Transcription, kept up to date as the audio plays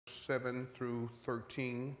7 through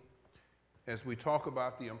 13 as we talk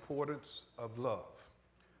about the importance of love.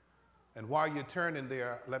 And while you're turning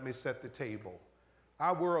there, let me set the table.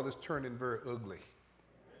 Our world is turning very ugly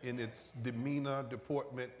in its demeanor,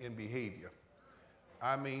 deportment, and behavior.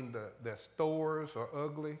 I mean, the stores are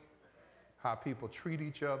ugly, how people treat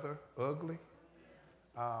each other, ugly.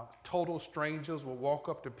 Total strangers will walk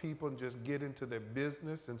up to people and just get into their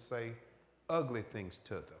business and say ugly things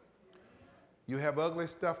to them. You have ugly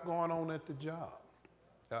stuff going on at the job.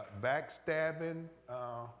 Backstabbing,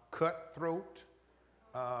 cutthroat,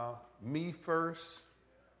 me first,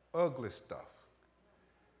 ugly stuff.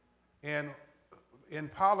 And in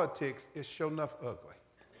politics, it's sure enough ugly.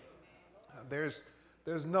 There's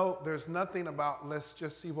nothing about let's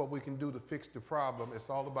just see what we can do to fix the problem. It's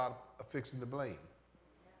all about fixing the blame.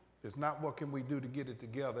 It's not what can we do to get it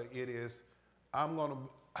together. It is, I'm going to,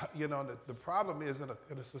 the problem is in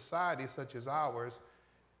a society such as ours,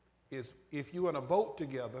 is if you're in a boat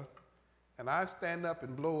together and I stand up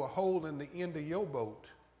and blow a hole in the end of your boat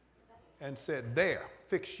and said, there,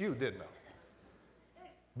 fix you, didn't I?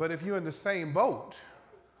 But if you're in the same boat,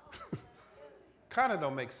 kind of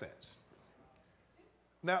don't make sense.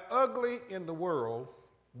 Now, ugly in the world,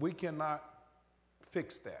 we cannot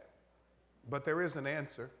fix that. But there is an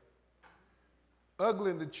answer.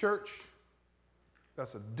 Ugly in the church,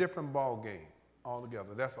 that's a different ball game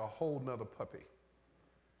altogether. That's a whole nother puppy.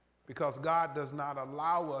 Because God does not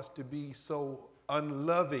allow us to be so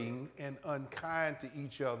unloving and unkind to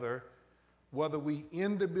each other, whether we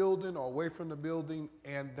in the building or away from the building,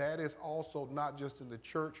 and that is also not just in the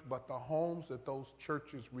church, but the homes that those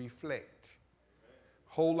churches reflect.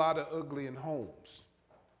 Whole lot of ugly in homes.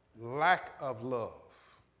 Lack of love.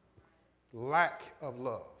 Lack of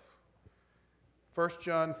love. 1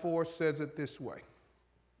 John 4 says it this way.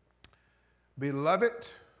 Beloved,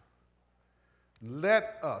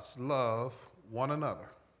 let us love one another,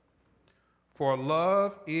 for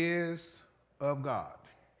love is of God,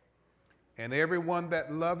 and everyone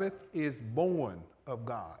that loveth is born of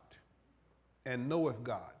God and knoweth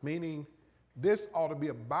God, meaning this ought to be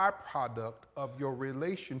a byproduct of your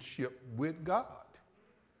relationship with God.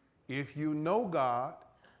 If you know God,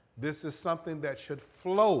 this is something that should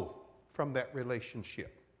flow from that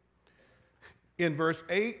relationship. In verse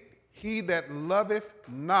 8, he that loveth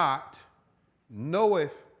not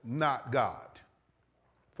knoweth not God,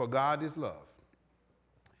 for God is love.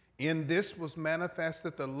 In this was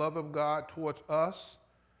manifested the love of God towards us,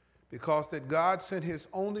 because that God sent his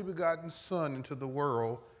only begotten Son into the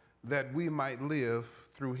world that we might live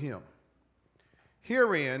through him.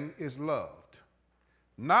 Herein is loved,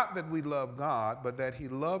 not that we love God, but that he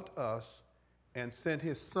loved us and sent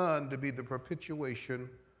his Son to be the propitiation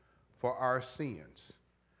for our sins.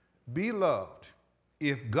 Beloved,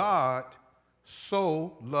 if God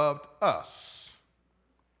so loved us,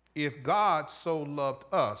 if God so loved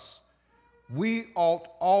us, we ought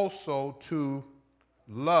also to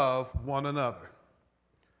love one another.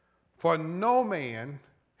 For no man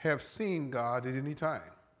have seen God at any time.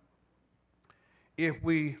 If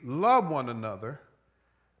we love one another,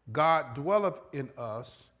 God dwelleth in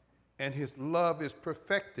us, and his love is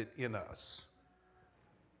perfected in us.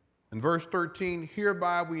 In verse 13,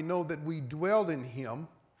 hereby we know that we dwell in him,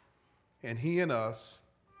 and he in us,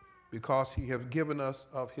 because he hath given us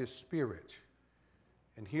of his Spirit.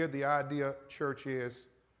 And here the idea, church, is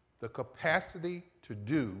the capacity to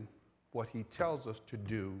do what he tells us to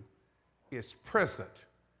do is present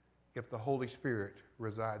if the Holy Spirit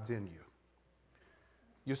resides in you.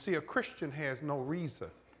 You see, a Christian has no reason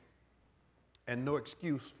and no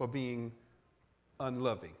excuse for being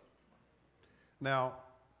unloving. Now,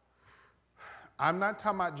 I'm not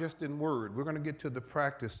talking about just in word. We're going to get to the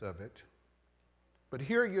practice of it. But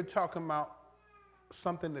here you're talking about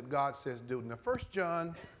something that God says do. Now, 1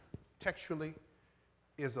 John, textually,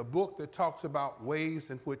 is a book that talks about ways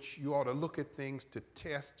in which you ought to look at things to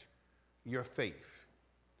test your faith.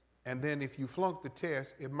 And then if you flunk the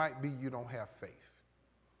test, it might be you don't have faith.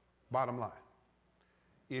 Bottom line.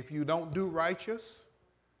 If you don't do righteous,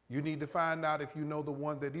 you need to find out if you know the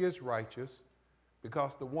one that is righteous,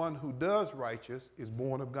 because the one who does righteous is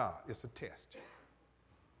born of God. It's a test.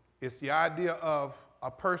 It's the idea of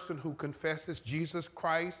a person who confesses Jesus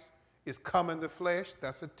Christ is come in the flesh.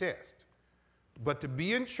 That's a test. But to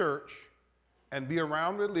be in church and be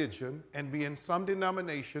around religion and be in some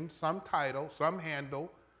denomination, some title, some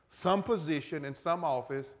handle, some position in some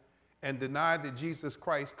office, and deny that Jesus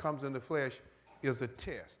Christ comes in the flesh is a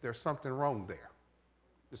test. There's something wrong there.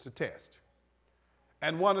 It's a test.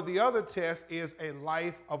 And one of the other tests is a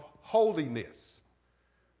life of holiness,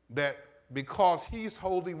 that because he's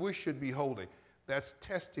holy, we should be holy. That's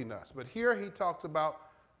testing us. But here he talks about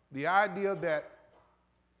the idea that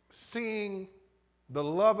seeing the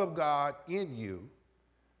love of God in you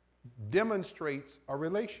demonstrates a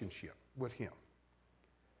relationship with him.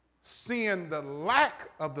 Seeing the lack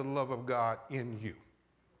of the love of God in you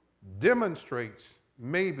demonstrates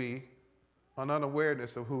maybe an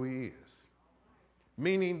unawareness of who he is.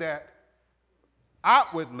 Meaning that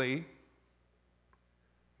outwardly,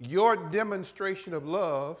 your demonstration of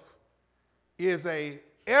love is a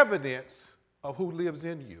evidence of who lives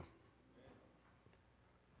in you.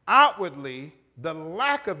 Outwardly, the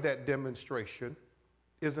lack of that demonstration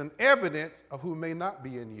is an evidence of who may not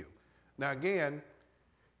be in you. Now again,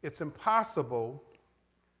 it's impossible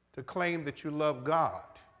to claim that you love God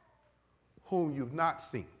whom you've not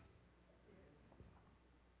seen.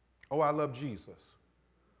 Oh, I love Jesus.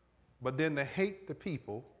 But then to hate the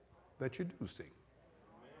people that you do see.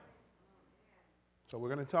 So we're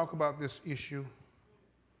going to talk about this issue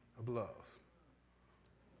of love.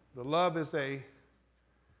 The love is a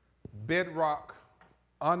bedrock,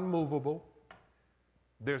 unmovable.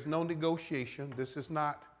 There's no negotiation. This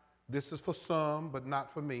is for some, but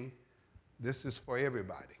not for me. This is for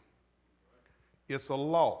everybody. It's a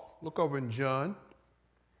law. Look over in John,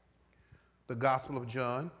 the Gospel of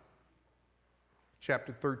John,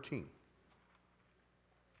 chapter 13.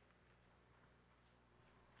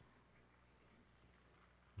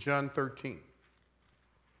 John 13.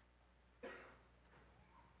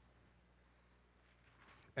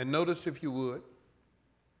 And notice, if you would,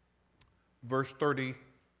 verse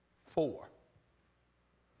 34.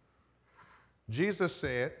 Jesus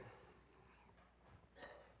said,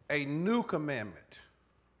 "A new commandment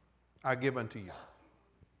I give unto you."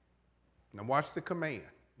 Now watch the command,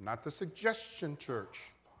 not the suggestion,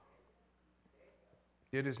 church.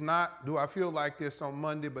 It is not, do I feel like this on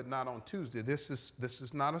Monday but not on Tuesday? This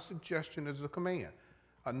is not a suggestion, it's a command.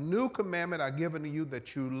 A new commandment I give unto you,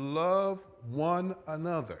 that you love one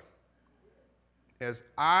another. As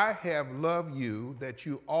I have loved you, that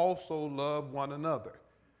you also love one another.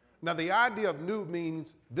 Now the idea of new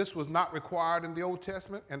means this was not required in the Old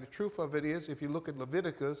Testament, and the truth of it is, if you look at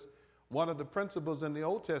Leviticus, one of the principles in the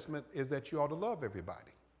Old Testament is that you ought to love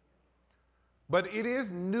everybody. But it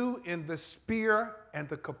is new in the sphere and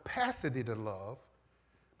the capacity to love,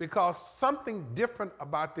 because something different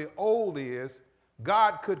about the old is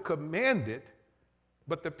God could command it,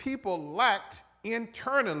 but the people lacked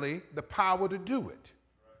internally the power to do it.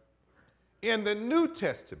 In the New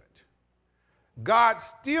Testament, God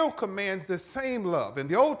still commands the same love. In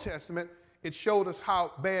the Old Testament, it showed us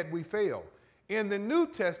how bad we failed. In the New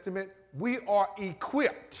Testament, we are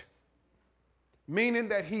equipped, meaning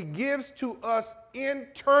that he gives to us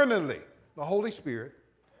internally the Holy Spirit,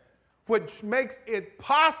 which makes it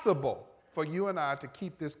possible for you and I to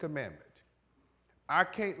keep this commandment. I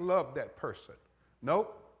can't love that person.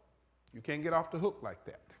 Nope, you can't get off the hook like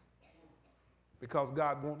that, because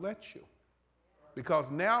God won't let you.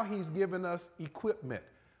 Because now he's given us equipment.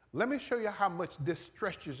 Let me show you how much this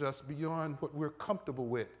stretches us beyond what we're comfortable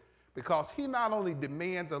with, because he not only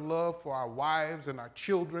demands a love for our wives and our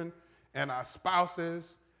children and our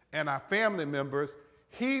spouses and our family members,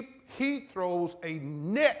 he throws a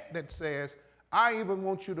net that says, I even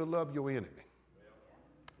want you to love your enemy.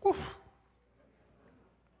 Oof.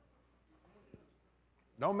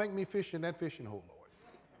 Don't make me fish in that fishing hole, Lord.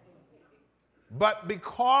 But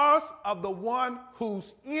because of the one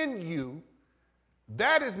who's in you,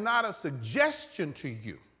 that is not a suggestion to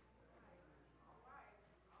you.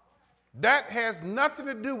 That has nothing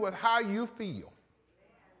to do with how you feel.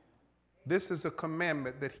 This is a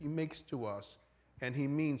commandment that he makes to us, and he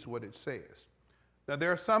means what it says. Now,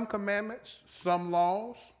 there are some commandments, some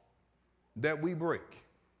laws that we break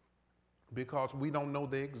because we don't know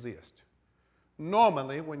they exist.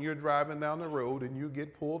 Normally, when you're driving down the road and you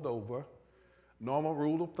get pulled over, normal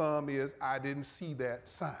rule of thumb is, I didn't see that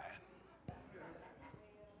sign.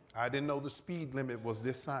 I didn't know the speed limit was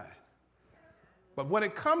this sign. But when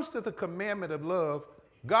it comes to the commandment of love,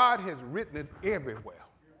 God has written it everywhere.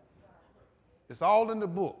 It's all in the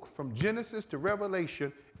book. From Genesis to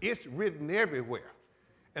Revelation, it's written everywhere.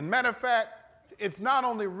 And matter of fact, it's not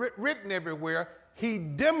only written everywhere, he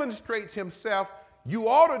demonstrates himself. You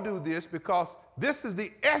ought to do this because this is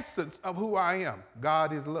the essence of who I am.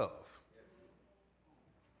 God is love.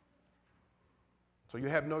 So you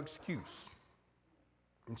have no excuse.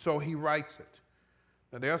 And so he writes it.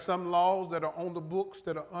 Now, there are some laws that are on the books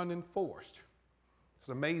that are unenforced. It's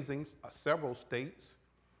amazing. Several states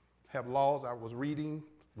have laws. I was reading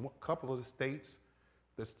a couple of the states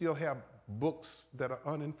that still have books that are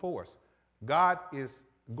unenforced. God is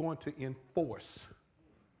going to enforce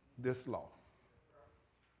this law.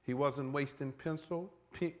 He wasn't wasting pencil,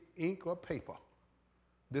 ink, or paper.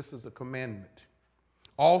 This is a commandment.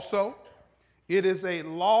 Also, it is a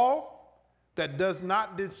law that does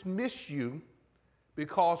not dismiss you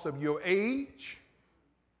because of your age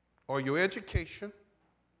or your education,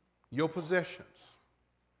 your possessions,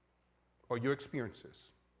 or your experiences,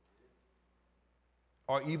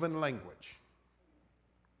 or even language.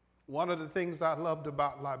 One of the things I loved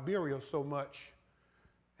about Liberia so much,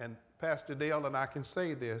 and Pastor Dale and I can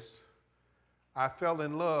say this, I fell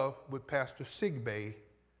in love with Pastor Sigbay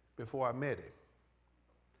before I met him.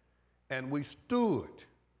 And we stood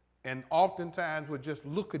and oftentimes would just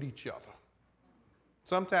look at each other.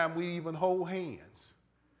 Sometimes we even hold hands.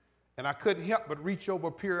 And I couldn't help but reach over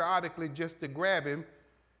periodically just to grab him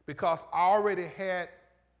because I already had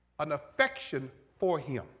an affection for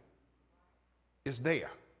him. It's there.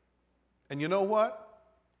 And you know what?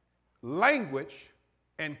 Language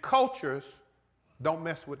and cultures don't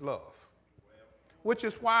mess with love. Which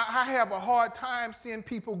is why I have a hard time seeing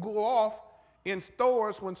people go off in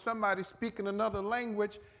stores when somebody's speaking another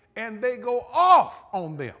language and they go off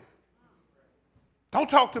on them. Don't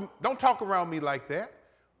talk around me like that.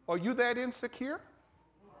 Are you that insecure?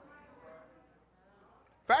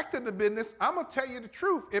 Fact of the business, I'm going to tell you the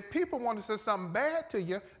truth. If people want to say something bad to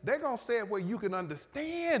you, they're going to say it where you can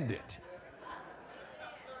understand it.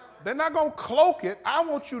 They're not going to cloak it. I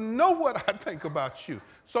want you to know what I think about you,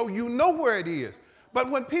 so you know where it is. But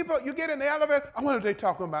when people, you get in the elevator, I wonder if they're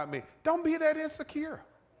talking about me. Don't be that insecure.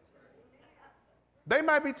 They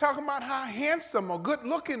might be talking about how handsome or good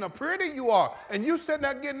looking or pretty you are, and you sitting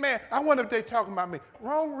there getting mad. I wonder if they're talking about me.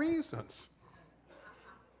 Wrong reasons.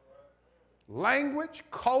 Language,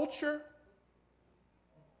 culture,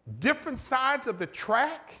 different sides of the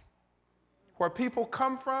track where people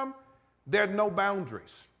come from, there are no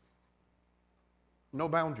boundaries. No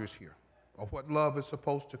boundaries here of what love is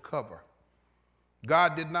supposed to cover.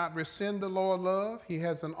 God did not rescind the law of love. He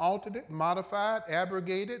hasn't altered it, modified,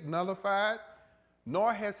 abrogated, nullified,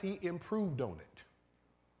 nor has he improved on it.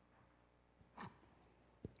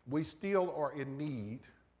 We still are in need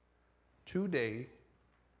today,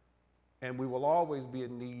 and we will always be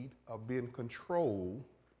in need of being controlled,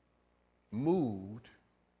 moved,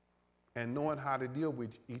 and knowing how to deal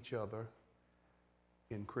with each other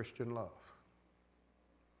in Christian love.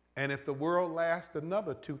 And if the world lasts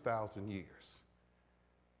another 2,000 years,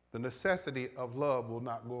 the necessity of love will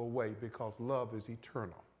not go away because love is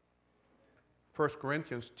eternal. 1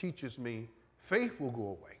 Corinthians teaches me faith will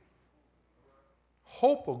go away.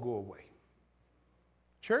 Hope will go away.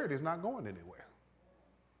 Charity is not going anywhere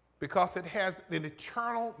because it has an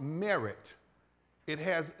eternal merit. It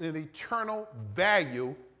has an eternal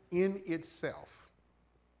value in itself.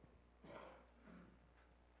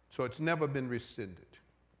 So it's never been rescinded.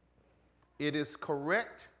 It is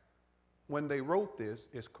correct when they wrote this,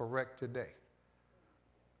 it's correct today.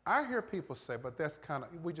 I hear people say, but that's kind of,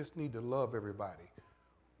 we just need to love everybody.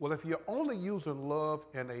 Well, if you're only using love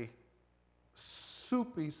in a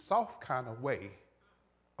soupy, soft kind of way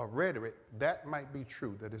of rhetoric, that might be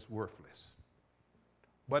true, that it's worthless.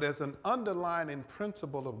 But as an underlying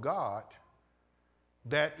principle of God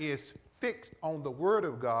that is fixed on the Word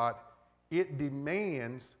of God, it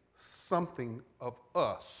demands something of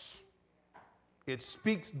us. It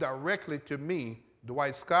speaks directly to me,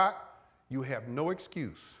 Dwight Scott. You have no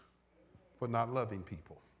excuse for not loving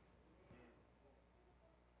people.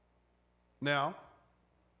 Now,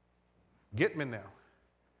 get me now.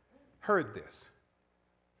 Heard this.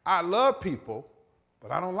 I love people,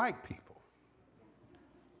 but I don't like people.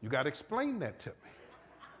 You got to explain that to me.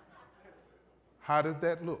 How does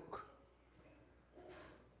that look?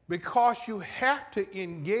 Because you have to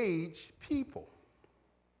engage people.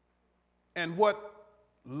 And what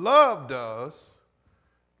love does,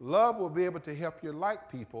 love will be able to help you like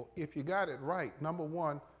people if you got it right. Number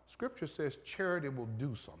one, Scripture says charity will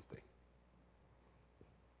do something.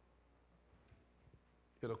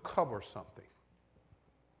 It'll cover something.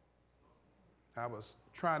 I was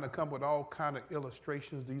trying to come up with all kind of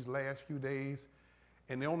illustrations these last few days,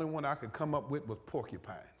 and the only one I could come up with was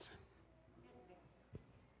porcupines.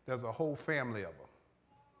 There's a whole family of them.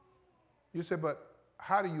 You say, but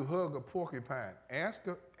how do you hug a porcupine? Ask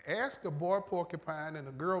a boy porcupine and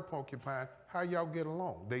a girl porcupine how y'all get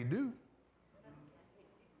along. They do.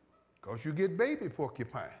 Because you get baby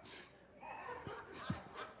porcupines.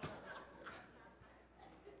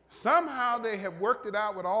 Somehow they have worked it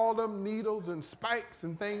out with all them needles and spikes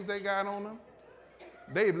and things they got on them.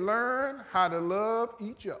 They've learned how to love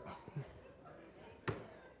each other.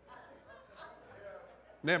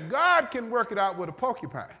 Now, if God can work it out with a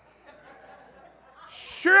porcupine,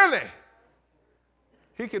 surely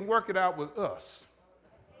He can work it out with us.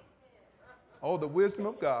 Oh, the wisdom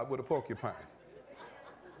of God with a porcupine.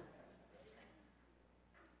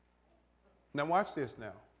 Now watch this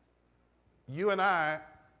now. You and I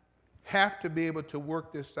have to be able to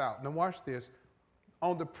work this out. Now watch this.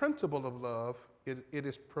 On the principle of love, it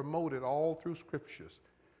is promoted all through scriptures.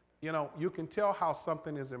 You know, you can tell how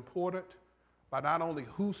something is important by not only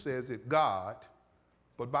who says it, God,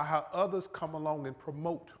 but by how others come along and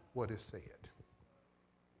promote what is said.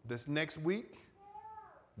 This next week,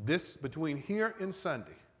 between here and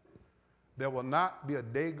Sunday, there will not be a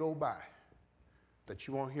day go by that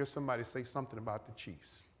you won't hear somebody say something about the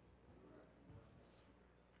Chiefs.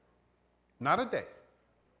 Not a day.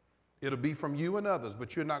 It'll be from you and others,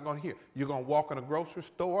 but you're not going to hear. You're going to walk in a grocery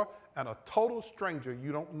store and a total stranger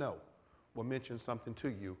you don't know will mention something to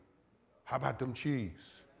you. How about them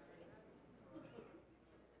Chiefs?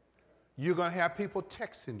 You're going to have people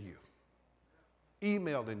texting you,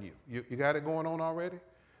 emailing you. You got it going on already?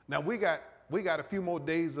 Now, we got a few more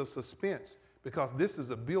days of suspense because this is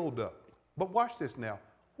a buildup. But watch this now.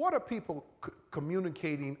 What are people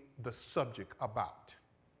communicating the subject about?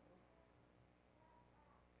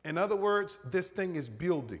 In other words, this thing is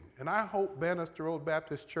building. And I hope Bannister Road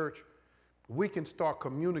Baptist Church, we can start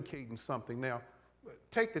communicating something. Now,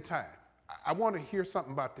 take the time. I want to hear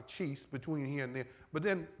something about the Chiefs between here and there. But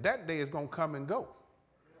then that day is going to come and go.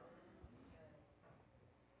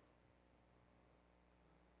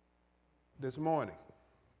 This morning,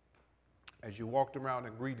 as you walked around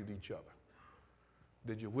and greeted each other,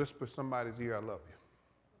 did you whisper somebody's ear, I love you?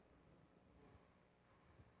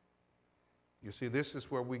 You see, this is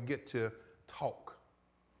where we get to talk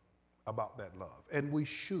about that love, and we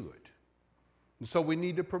should. And so we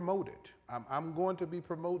need to promote it. I'm going to be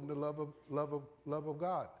promoting the love of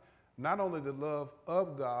God. Not only the love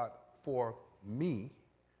of God for me,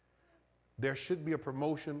 there should be a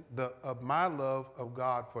promotion of my love of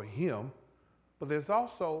God for him, but there's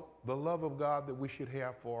also the love of God that we should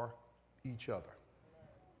have for each other.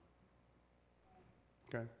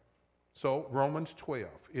 Okay? So Romans 12,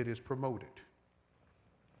 it is promoted.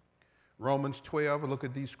 Romans 12, look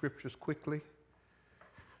at these scriptures quickly.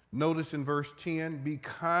 Notice in verse 10, be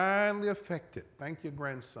kindly affected. Thank you,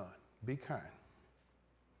 grandson. Be kind.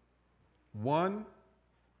 One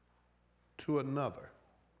to another.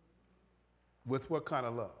 With what kind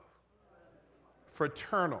of love?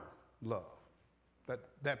 Fraternal love.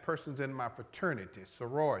 That person's in my fraternity,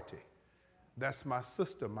 sorority. That's my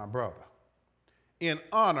sister, my brother. In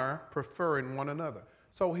honor, preferring one another.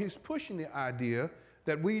 So he's pushing the idea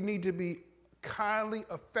that we need to be kindly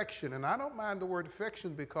affectionate. And I don't mind the word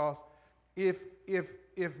affection because if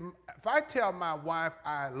I tell my wife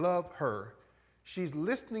I love her, she's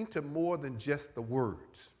listening to more than just the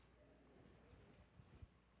words.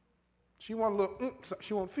 She wants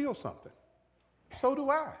she won't feel something. So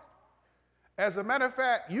do I. As a matter of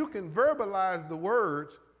fact, you can verbalize the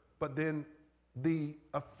words, but then the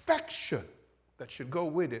affection that should go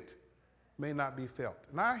with it may not be felt.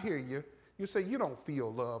 And I hear you. You say, you don't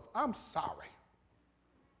feel love. I'm sorry.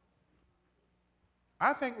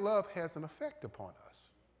 I think love has an effect upon us.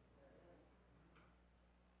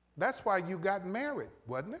 That's why you got married,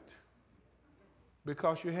 wasn't it?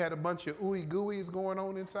 Because you had a bunch of ooey gooeys going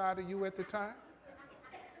on inside of you at the time?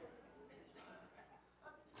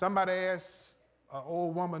 Somebody asked an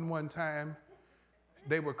old woman one time,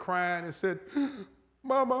 they were crying and said,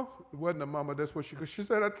 Mama, it wasn't a mama, that's what she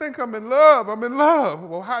said, I think I'm in love, I'm in love.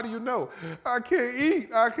 Well, how do you know? I can't eat,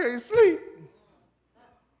 I can't sleep.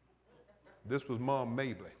 This was Mom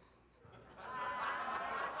Mabley.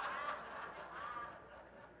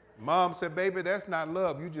 Mom said, baby, that's not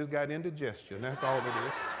love, you just got indigestion, that's all it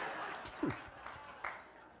is.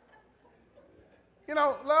 You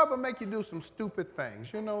know, love will make you do some stupid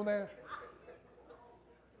things, you know that?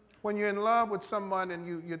 When you're in love with someone and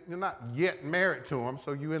you're not yet married to them,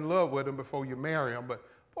 so you're in love with them before you marry them, but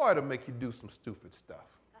boy, it'll make you do some stupid stuff.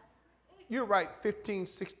 You write 15,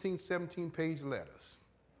 16, 17-page letters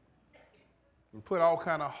and put all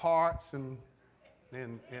kind of hearts and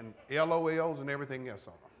LOLs and everything else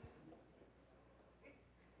on them.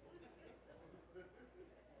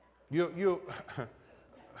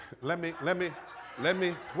 Let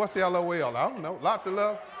me, what's the LOL? I don't know. Lots of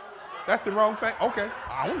love? That's the wrong thing? Okay,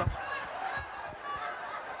 I don't know.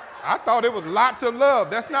 I thought it was lots of love.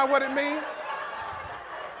 That's not what it means?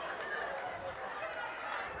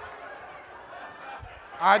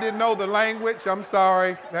 I didn't know the language. I'm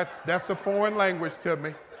sorry. That's a foreign language to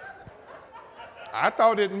me. I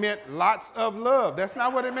thought it meant lots of love. That's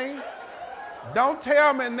not what it means? Don't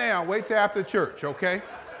tell me now. Wait till after church, okay?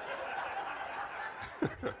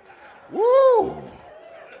 Woo!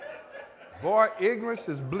 Boy, ignorance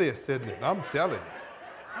is bliss, isn't it? I'm telling you.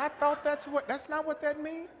 I thought that's not what that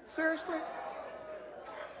means? Seriously?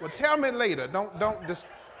 Well, tell me later. Don't just.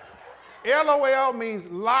 LOL means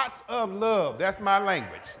lots of love. That's my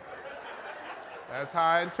language. That's how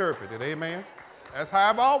I interpret it, amen? That's how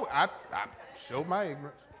I've always, I show my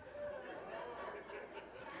ignorance.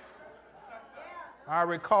 I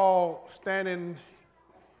recall standing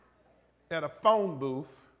at a phone booth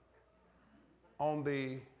on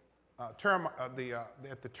at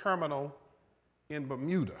the terminal in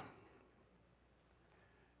Bermuda,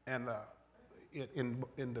 and in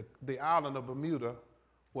the island of Bermuda,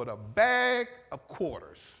 with a bag of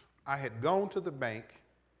quarters. I had gone to the bank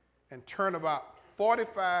and turned about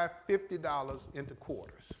 $45, $50 into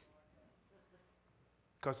quarters,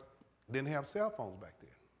 because didn't have cell phones back then.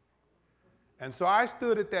 And so I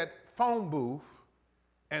stood at that phone booth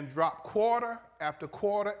and dropped quarter after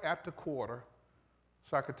quarter after quarter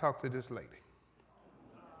so I could talk to this lady.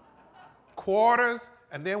 Quarters,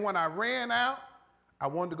 and then when I ran out, I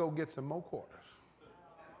wanted to go get some more quarters.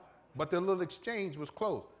 But the little exchange was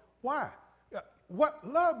closed. Why? What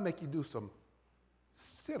love make you do some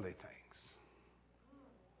silly things?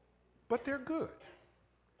 But they're good.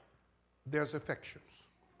 There's affections,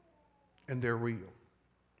 and they're real.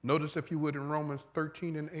 Notice, if you would, in Romans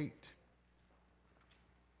 13 and 8.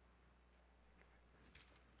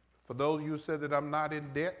 For those of you who said that I'm not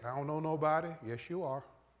in debt, I don't know nobody. Yes, you are.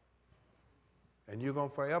 And you're going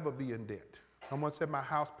to forever be in debt. Someone said my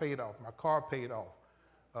house paid off, my car paid off,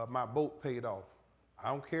 my boat paid off. I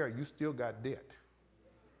don't care. You still got debt.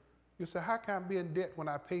 You say, how can I be in debt when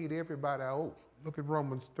I paid everybody I owe? Look at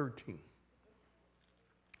Romans 13.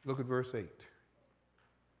 Look at verse 8.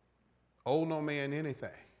 Owe no man anything.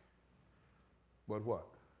 But what?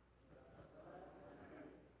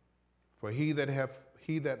 For he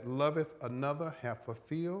that loveth another hath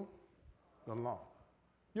fulfilled the law.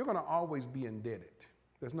 You're going to always be indebted.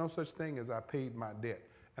 There's no such thing as I paid my debt.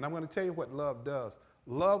 And I'm going to tell you what love does.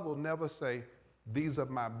 Love will never say, these are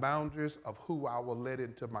my boundaries of who I will let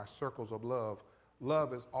into my circles of love.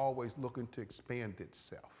 Love is always looking to expand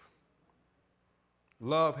itself.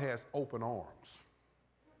 Love has open arms.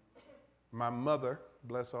 My mother,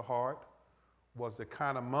 bless her heart, was the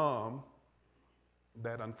kind of mom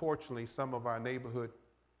that unfortunately some of our neighborhood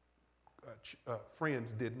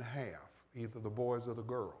friends didn't have, either the boys or the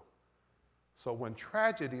girl. So when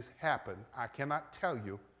tragedies happen, I cannot tell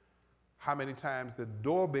you how many times the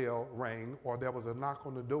doorbell rang or there was a knock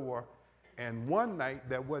on the door, and one night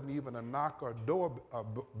there wasn't even a knock or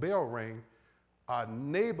bell ring. A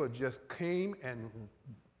neighbor just came and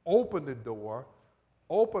opened the door,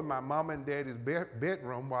 opened my mom and daddy's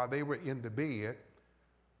bedroom while they were in the bed,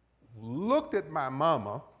 looked at my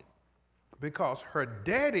mama because her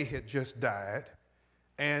daddy had just died,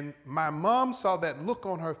 and my mom saw that look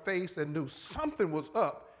on her face and knew something was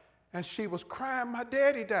up, and she was crying, my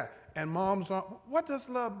daddy died. And mom's on, what does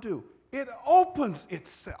love do? It opens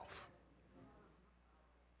itself.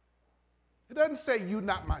 It doesn't say, you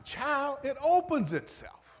not my child. It opens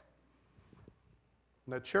itself.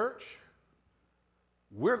 In the church,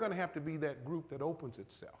 we're going to have to be that group that opens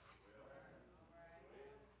itself.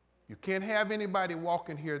 You can't have anybody walk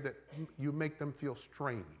in here that you make them feel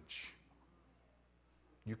strange.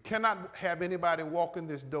 You cannot have anybody walk in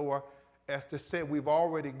this door as to say we've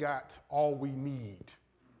already got all we need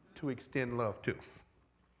to extend love to.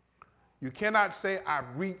 You cannot say I've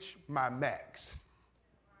reached my max.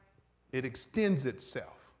 It extends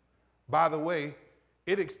itself. By the way,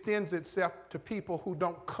 it extends itself to people who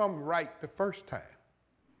don't come right the first time.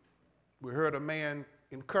 We heard a man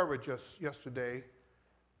encourage us yesterday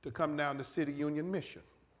to come down to City Union Mission.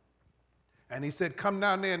 And he said, come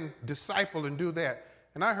down there and disciple and do that.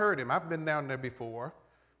 And I heard him. I've been down there before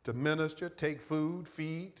to minister, take food,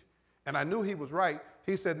 feed. And I knew he was right.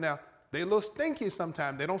 He said, now, they're a little stinky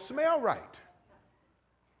sometimes. They don't smell right.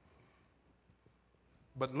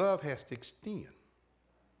 But love has to extend.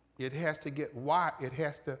 It has to get wide. It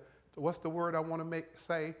has to, what's the word I want to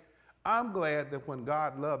say? I'm glad that when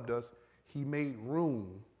God loved us, he made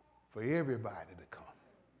room for everybody to come.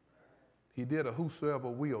 He did a whosoever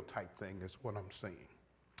will type thing, is what I'm saying.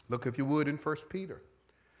 Look, if you would, in 1 Peter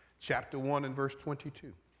chapter 1 and verse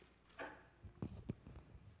 22.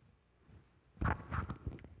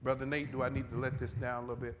 Brother Nate, do I need to let this down a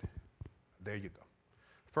little bit? There you go.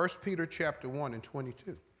 1 Peter chapter 1 and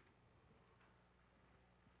 22.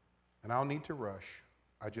 And I don't need to rush.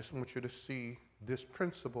 I just want you to see this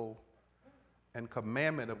principle and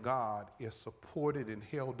commandment of God is supported and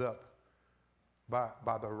held up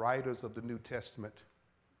by the writers of the New Testament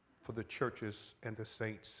for the churches and the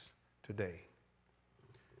saints today.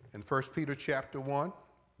 In 1 Peter chapter 1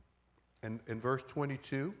 and in verse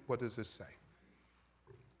 22, what does it say?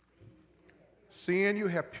 Seeing you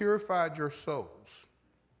have purified your souls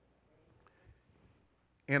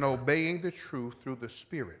in obeying the truth through the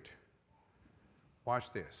Spirit.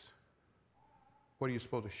 Watch this. What are you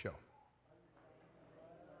supposed to show?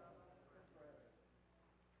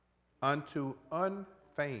 Unto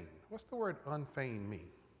unfeigned. What's the word unfeigned mean?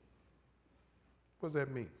 What does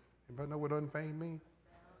that mean? Anybody know what unfeigned means?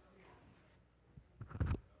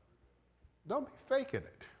 Don't be faking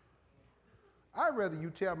it. I'd rather you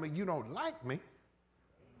tell me you don't like me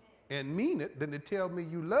and mean it than to tell me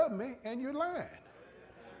you love me and you're lying.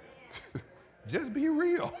 Just be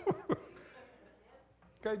real.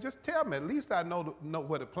 Okay, just tell me. At least I know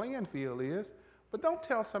what a playing field is. But don't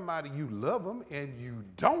tell somebody you love them and you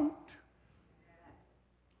don't.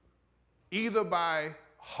 Either by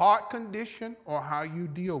heart condition or how you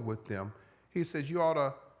deal with them. He says you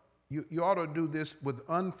ought to do this with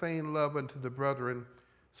unfeigned love unto the brethren,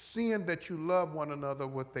 seeing that you love one another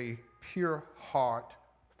with a pure heart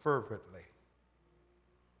fervently.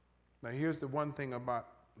 Now here's the one thing about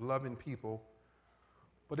loving people.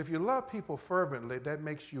 But if you love people fervently, that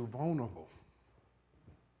makes you vulnerable.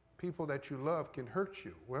 People that you love can hurt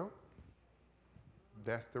you. Well,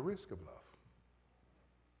 that's the risk of love.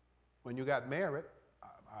 When you got married,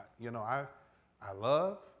 I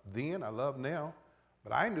love then, I love now,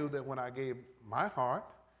 but I knew that when I gave my heart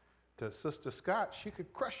to Sister Scott, she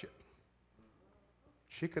could crush it.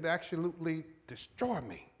 She could absolutely destroy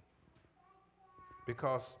me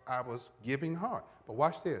because I was giving heart. But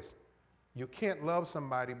watch this. You can't love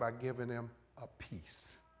somebody by giving them a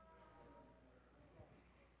piece,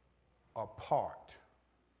 a part,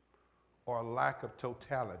 or a lack of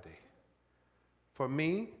totality. For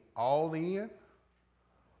me, all in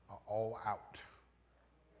or all out.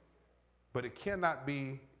 But it cannot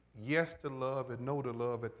be yes to love and no to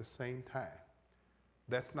love at the same time.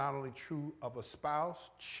 That's not only true of a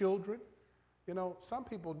spouse, children. You know, some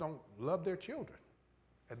people don't love their children,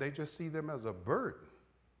 and they just see them as a burden.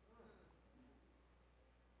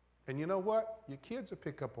 And you know what? Your kids will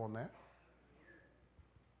pick up on that.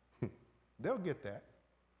 They'll get that.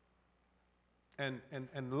 And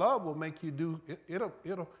love will make you do,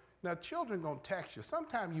 it'll, now children gonna tax you.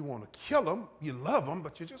 Sometimes you wanna kill them, you love them,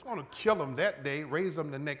 but you just wanna kill them that day, raise them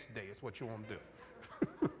the next day is what you wanna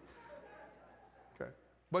do. Okay,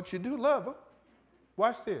 but you do love them.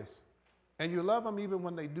 Watch this. And you love them even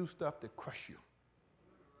when they do stuff that crush you.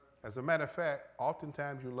 As a matter of fact,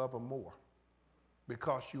 oftentimes you love them more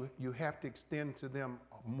because you have to extend to them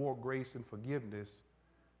more grace and forgiveness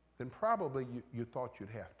than probably you thought you'd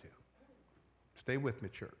have to. Stay with me,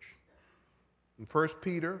 church. In 1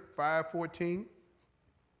 Peter 5:14,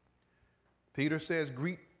 Peter says,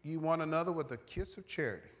 greet ye one another with a kiss of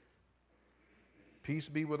charity. Peace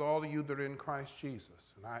be with all of you that are in Christ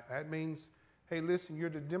Jesus. And that means, hey, listen, you're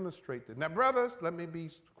to demonstrate that. Now, brothers, let me be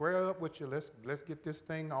square up with you. Let's get this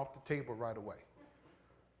thing off the table right away.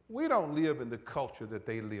 We don't live in the culture that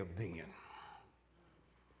they lived in.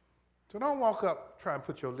 So don't walk up, try and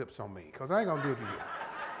put your lips on me, because I ain't going to do it to you.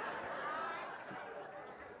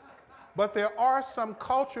 But there are some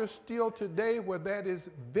cultures still today where that is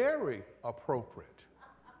very appropriate.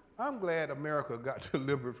 I'm glad America got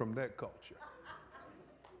delivered from that culture.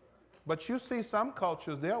 But you see some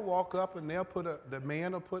cultures, they'll walk up and they'll the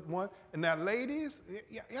man will put one. And now ladies,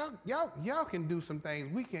 y'all can do some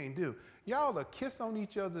things we can't do. Y'all will kiss on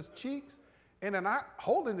each other's cheeks. And in our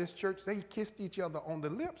holding this church, they kissed each other on the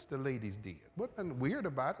lips, the ladies did. Wasn't nothing weird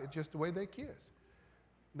about it, it's just the way they kiss.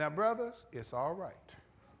 Now brothers, it's all right.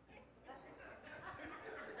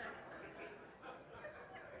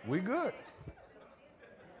 We good.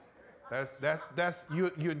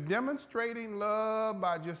 You're demonstrating love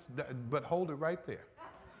by but hold it right there.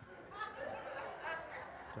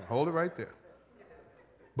 Hold it right there.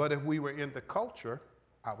 But if we were in the culture,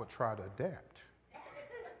 I would try to adapt.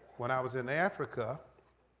 When I was in Africa,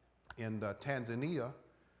 in Tanzania,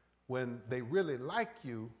 when they really like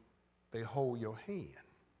you, they hold your hand,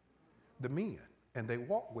 the men, and they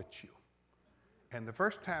walk with you. And the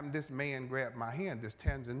first time this man grabbed my hand, this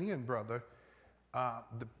Tanzanian brother,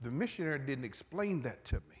 the missionary didn't explain that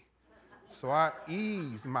to me. So I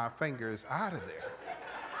eased my fingers out of there.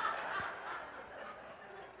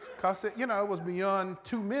 Because, it was beyond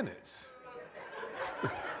 2 minutes.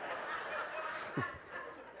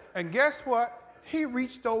 And guess what? He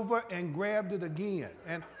reached over and grabbed it again.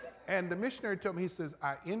 And the missionary told me, he says,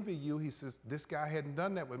 I envy you. He says, this guy hadn't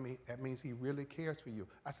done that with me. That means he really cares for you.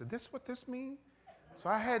 I said, this is what this means? So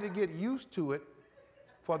I had to get used to it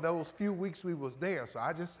for those few weeks we was there. So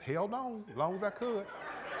I just held on as long as I could.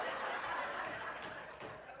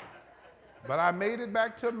 But I made it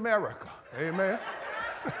back to America. Amen.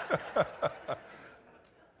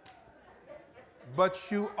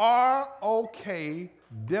 But you are okay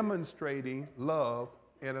demonstrating love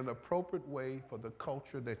in an appropriate way for the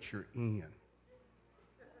culture that you're in.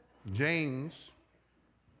 James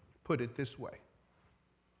put it this way.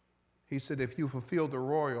 He said, if you fulfill the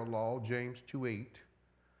royal law, James 2:8,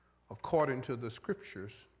 according to the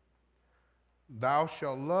scriptures, thou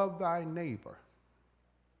shalt love thy neighbor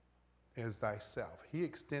as thyself. He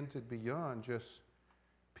extends it beyond just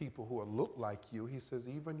people who look like you. He says,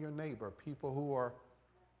 even your neighbor, people who are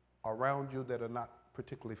around you that are not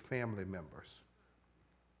particularly family members,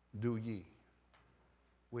 do ye.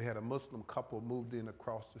 We had a Muslim couple moved in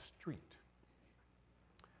across the street.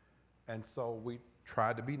 And so we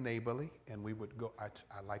tried to be neighborly, and we would go, I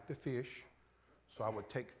like to fish, so I would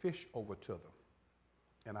take fish over to them.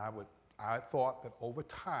 And I thought that over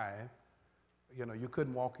time, you know, you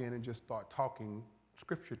couldn't walk in and just start talking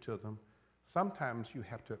scripture to them. Sometimes you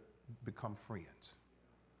have to become friends.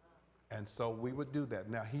 And so we would do that.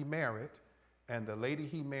 Now, he married, and the lady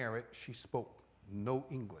he married, she spoke no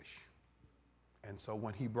English. And so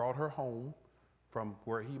when he brought her home from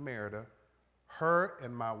where he married her, her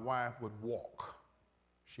and my wife would walk.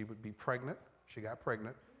 She would be pregnant. She got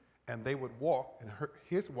pregnant. And they would walk, and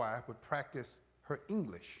his wife would practice her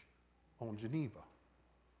English on Geneva,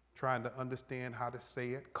 trying to understand how to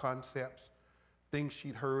say it, concepts, things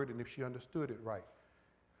she'd heard, and if she understood it right.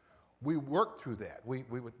 We worked through that.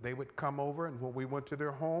 They would come over, and when we went to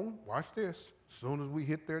their home, watch this, as soon as we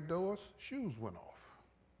hit their doors, shoes went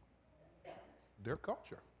off. Their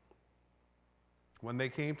culture. When they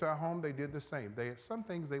came to our home, they did the same. They had some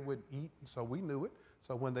things they wouldn't eat, so we knew it.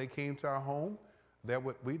 So when they came to our home,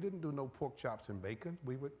 we didn't do no pork chops and bacon.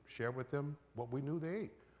 We would share with them what we knew they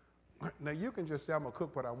ate. Now, you can just say, I'm going to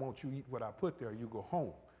cook what I want, you eat what I put there, you go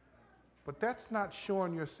home. But that's not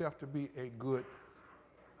showing yourself to be a good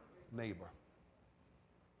neighbor.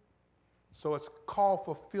 So it's called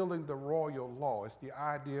fulfilling the royal law. It's the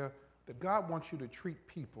idea that God wants you to treat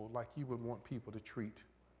people like you would want people to treat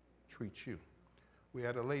you. We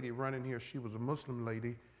had a lady running here. She was a Muslim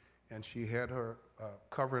lady, and she had her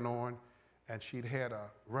covering on, and she'd had a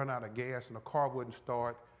run out of gas, and the car wouldn't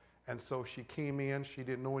start. And so she came in. She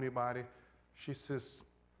didn't know anybody. She says,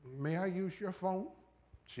 may I use your phone?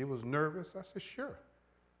 She was nervous. I said, sure.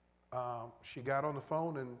 She got on the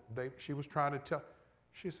phone, and she was trying to tell.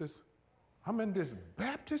 She says, I'm in this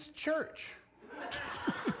Baptist church.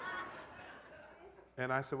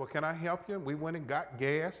 And I said, well, can I help you? And we went and got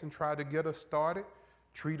gas and tried to get her started,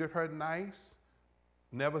 treated her nice,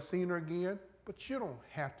 never seen her again. But you don't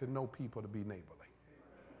have to know people to be neighborly.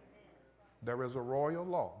 There is a royal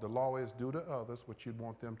law. The law is do to others what you'd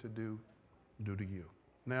want them to do to you.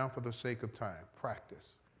 Now, for the sake of time,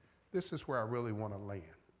 practice. This is where I really want to land.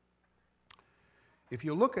 If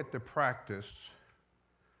you look at the practice,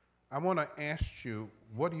 I want to ask you,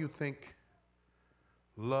 what do you think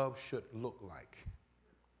love should look like?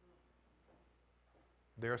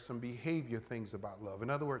 There are some behavior things about love. In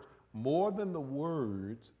other words, more than the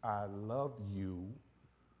words, I love you,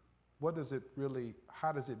 what does it really,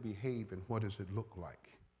 how does it behave and what does it look like?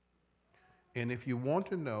 And if you want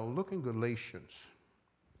to know, look in Galatians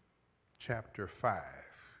chapter 5.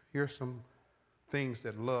 Here's some things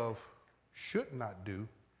that love should not do.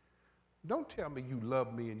 Don't tell me you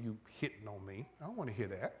love me and you hitting on me. I don't want to hear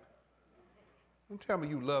that. Don't tell me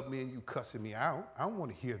you love me and you cussing me out. I don't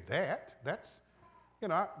want to hear that. That's, you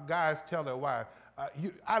know, guys tell their wife,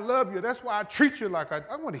 I love you, that's why I treat you like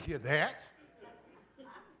I want to hear that.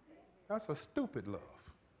 That's a stupid love.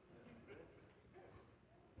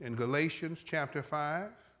 In Galatians chapter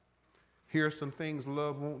 5, here's some things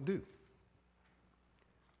love won't do.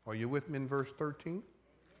 Are you with me in verse 13?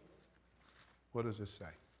 What does it say?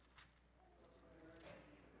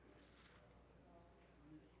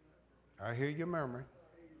 I hear you murmuring.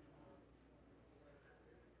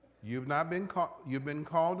 You've been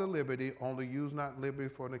called to liberty, only use not liberty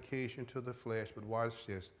for an occasion to the flesh, but watch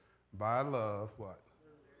this. By love, what?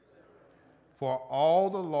 For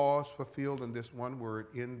all the laws fulfilled in this one word,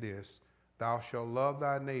 in this, thou shalt love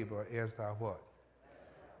thy neighbor as thou what?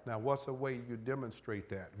 Now, what's a way you demonstrate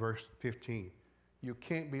that? Verse 15. You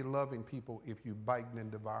can't be loving people if you're biting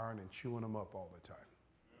and devouring and chewing them up all the time.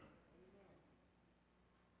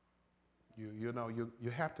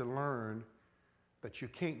 You have to learn that you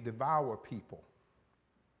can't devour people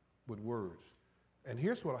with words. And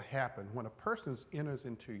here's what will happen. When a person enters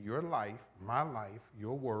into your life,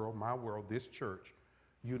 your world, my world, this church,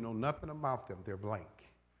 you know nothing about them. They're blank.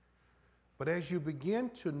 But as you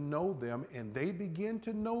begin to know them and they begin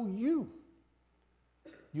to know you,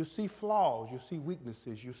 You see flaws, you see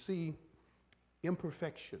weaknesses, you see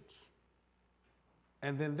imperfections.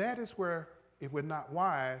 And then that is where, if we're not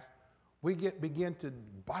wise, we begin to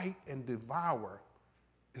bite and devour,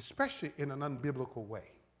 especially in an unbiblical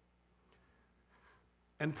way.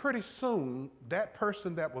 And pretty soon, that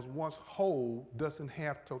person that was once whole doesn't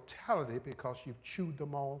have totality because you've chewed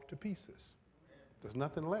them all to pieces. There's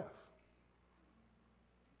nothing left.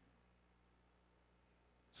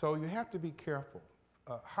 So you have to be careful.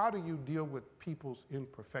 How do you deal with people's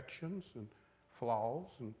imperfections and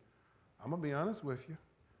flaws? And I'm going to be honest with you.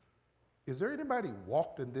 Is there anybody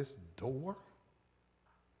walked in this door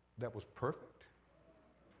that was perfect?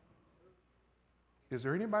 Is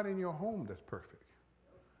there anybody in your home that's perfect?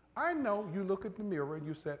 I know you look at the mirror and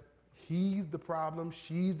you said, he's the problem,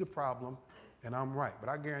 she's the problem, and I'm right. But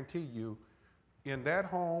I guarantee you, in that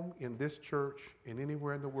home, in this church, and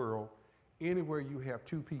anywhere in the world, anywhere you have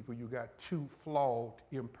two people, you got two flawed,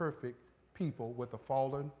 imperfect people with a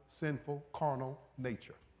fallen, sinful, carnal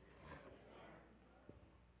nature.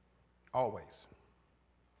 Always.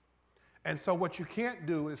 And so what you can't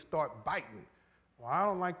do is start biting. Well, I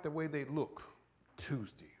don't like the way they look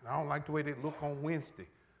Tuesday. I don't like the way they look on Wednesday.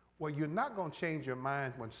 Well, you're not going to change your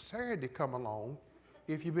mind when Saturday come along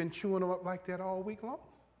if you've been chewing them up like that all week long.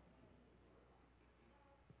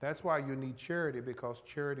 That's why you need charity, because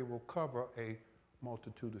charity will cover a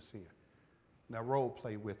multitude of sin. Now, role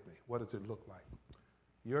play with me. What does it look like?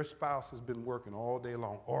 Your spouse has been working all day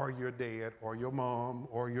long, or your dad, or your mom,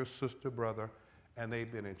 or your sister, brother, and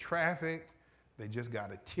they've been in traffic, they just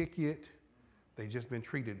got a ticket, they just been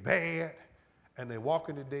treated bad, and they walk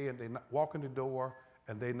in the day and they walk in the door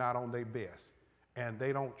and they're not on their best, and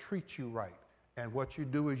they don't treat you right. And what you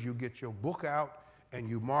do is you get your book out and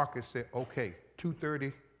you mark and say, okay,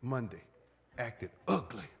 2:30 Monday, acted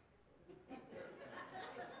ugly.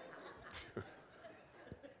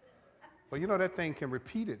 Well, you know, that thing can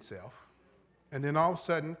repeat itself. And then all of a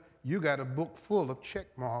sudden, you got a book full of check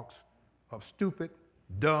marks of stupid,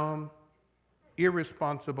 dumb,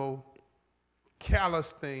 irresponsible,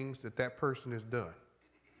 callous things that person has done.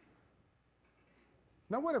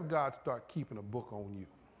 Now, what if God started keeping a book on you?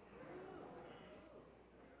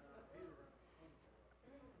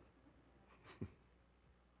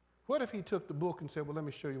 What if he took the book and said, well, let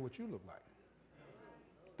me show you what you look like?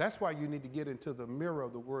 That's why you need to get into the mirror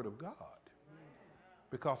of the Word of God,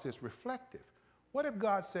 because it's reflective. What if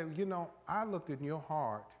God said, you know, I looked in your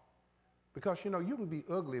heart, because, you know, you can be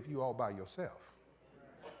ugly if you all by yourself.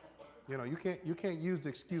 You know, you can't use the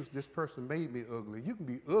excuse, this person made me ugly. You can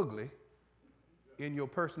be ugly in your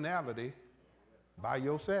personality by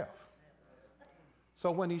yourself.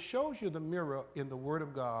 So when he shows you the mirror in the Word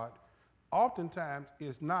of God, oftentimes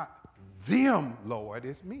it's not them, Lord,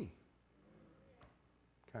 it's me.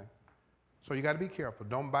 Okay? So you got to be careful.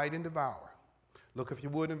 Don't bite and devour. Look, if you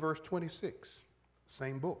would, in verse 26,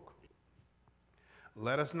 same book.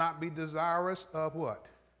 Let us not be desirous of what?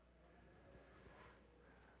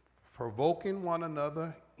 Provoking one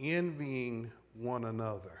another, envying one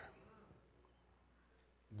another.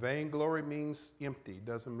 Vainglory means empty,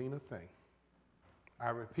 doesn't mean a thing. I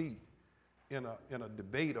repeat, in a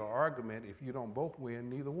debate or argument, if you don't both win,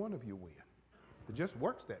 neither one of you win. It just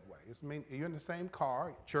works that way. It's mean you're in the same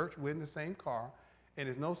car, church, we're in the same car, and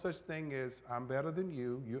there's no such thing as I'm better than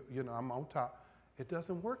you, you know, I'm on top. It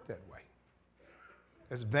doesn't work that way.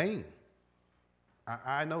 It's vain.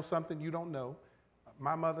 I know something you don't know.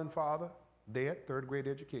 My mother and father, dead, third grade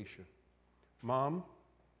education. Mom,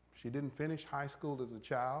 she didn't finish high school as a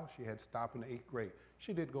child. She had stopped in the 8th grade.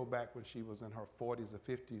 She did go back when she was in her 40s or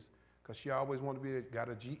 50s, because she always wanted to got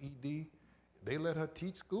a GED. They let her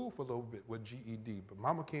teach school for a little bit with GED, but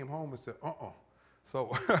Mama came home and said,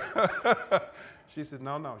 So she said,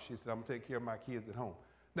 no. She said, I'm going to take care of my kids at home.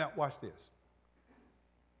 Now, watch this.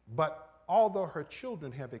 But although her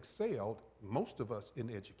children have excelled, most of us, in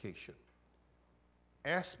education,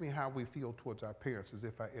 ask me how we feel towards our parents as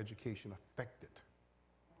if our education affected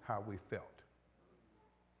how we felt.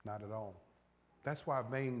 Not at all. That's why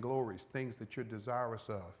vainglories, things that you're desirous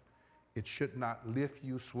of, it should not lift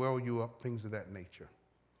you, swell you up, things of that nature.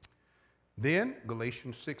 Then,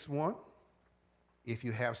 Galatians 6:1, if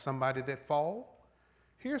you have somebody that fall,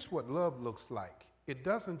 here's what love looks like. It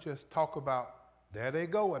doesn't just talk about, there they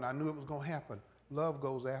go, and I knew it was going to happen. Love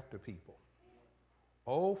goes after people.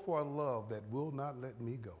 Oh, for a love that will not let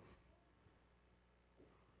me go.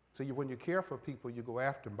 So when you care for people, you go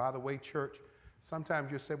after them. By the way, church,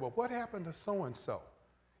 sometimes you say, well, what happened to so-and-so?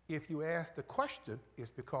 If you ask the question,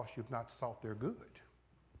 it's because you've not sought their good.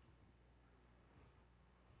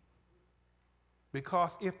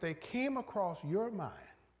 Because if they came across your mind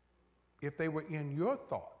if they were in your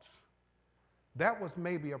thoughts, that was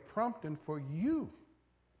maybe a prompting for you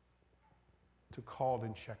to call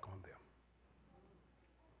and check on them.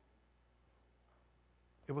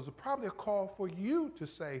 It was probably a call for you to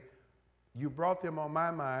say, you brought them on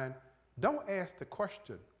my mind. Don't ask the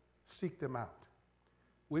question, seek them out.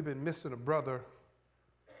 We've been missing a brother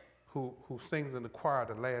who sings in the choir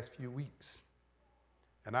the last few weeks.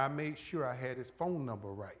 And I made sure I had his phone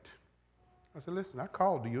number right. I said, listen, I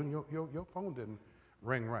called you and your phone didn't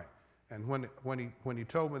ring right. And when he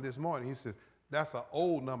told me this morning, he said, that's an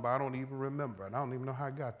old number I don't even remember, and I don't even know how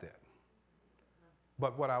I got that.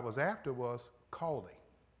 But what I was after was calling.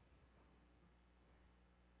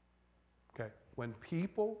 Okay, when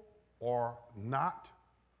people are not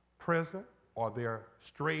present or they're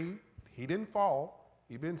strayed, he didn't fall,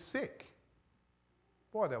 he'd been sick.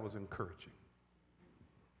 Boy, that was encouraging.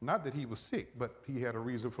 Not that he was sick, but he had a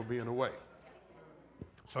reason for being away.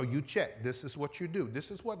 So you check. This is what you do. This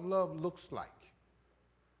is what love looks like.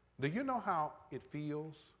 Do you know how it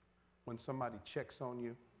feels when somebody checks on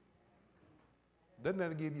you? Doesn't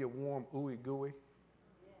that give you a warm ooey gooey?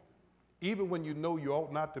 Even when you know you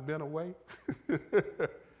ought not to have been away?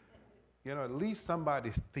 You know, at least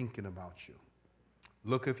somebody's thinking about you.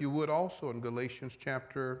 Look, if you would, also in Galatians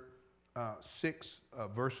chapter 6,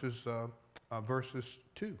 verses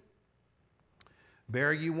 2.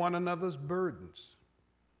 Bear ye one another's burdens.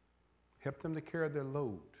 Help them to carry their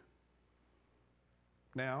load.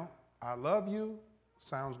 Now, I love you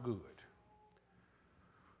sounds good.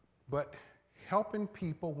 But helping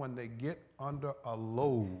people when they get under a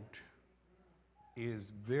load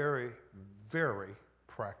is very, very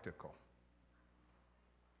practical.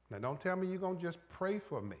 Now, don't tell me you're going to just pray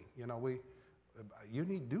for me. You know, you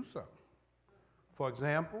need to do something. For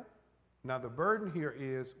example, now the burden here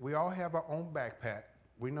is we all have our own backpack.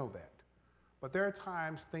 We know that. But there are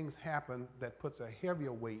times things happen that puts a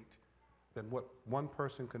heavier weight than what one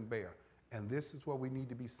person can bear. And this is where we need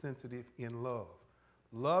to be sensitive in love.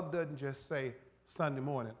 Love doesn't just say, Sunday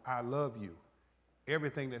morning, I love you.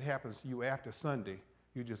 Everything that happens to you after Sunday,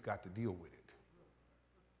 you just got to deal with it.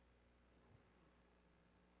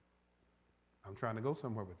 I'm trying to go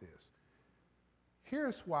somewhere with this.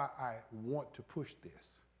 Here's why I want to push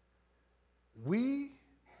this. We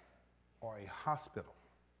are a hospital,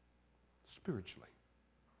 spiritually,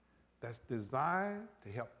 that's designed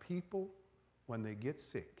to help people when they get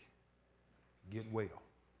sick, get well.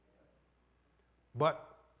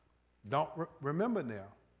 But don't remember now,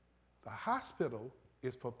 the hospital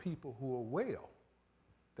is for people who are well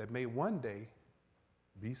that may one day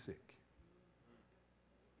be sick.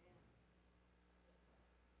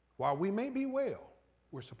 While we may be well,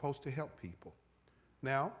 we're supposed to help people.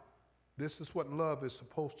 Now, this is what love is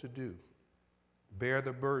supposed to do. Bear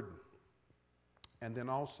the burden. And then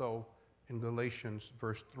also in Galatians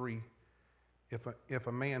verse 3, if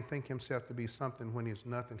a man think himself to be something when he's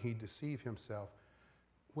nothing, he deceive himself.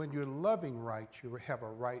 When you're loving right, you have a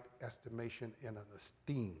right estimation and an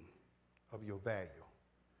esteem of your value.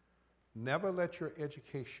 Never let your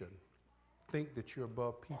education think that you're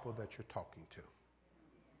above people that you're talking to.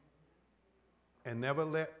 And never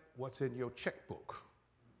let what's in your checkbook,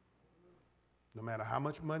 no matter how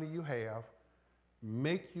much money you have,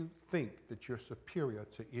 make you think that you're superior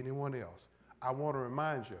to anyone else. I want to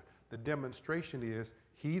remind you, the demonstration is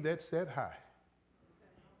he that said high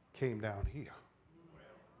came down here.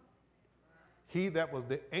 He that was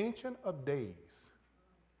the Ancient of Days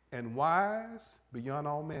and wise beyond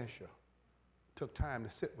all measure took time to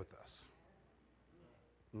sit with us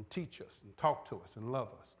and teach us and talk to us and love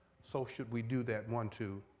us. So should we do that one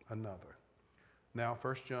to another. Now,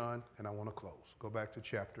 1 John, and I want to close. Go back to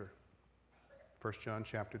 1 John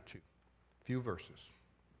chapter 2, a few verses.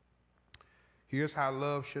 Here's how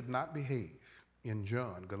love should not behave in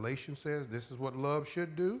John. Galatians says this is what love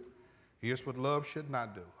should do. Here's what love should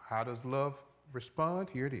not do. How does love respond?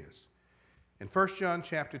 Here it is. In 1 John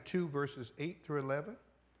chapter 2, verses 8 through 11,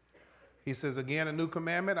 he says, again, a new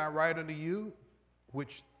commandment I write unto you,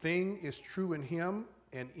 which thing is true in him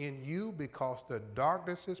and in you, because the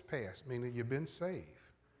darkness is past, meaning you've been saved,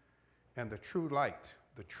 and the true light,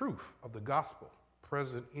 the truth of the gospel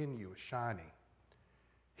present in you is shining.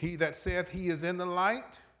 He that saith he is in the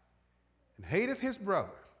light and hateth his brother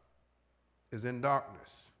is in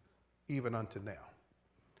darkness, even unto now.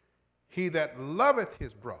 He that loveth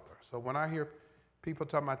his brother. So when I hear people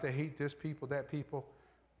talking about they hate this people, that people,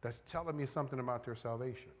 that's telling me something about their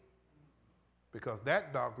salvation. Because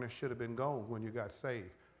that darkness should have been gone when you got saved.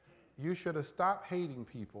 You should have stopped hating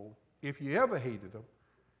people. If you ever hated them,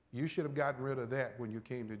 you should have gotten rid of that when you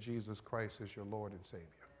came to Jesus Christ as your Lord and Savior.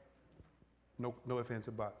 no offense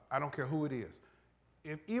about it. I don't care who it is.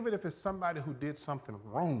 Even if it's somebody who did something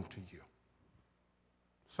wrong to you,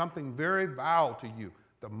 something very vile to you,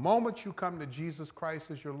 the moment you come to Jesus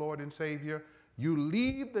Christ as your Lord and Savior, you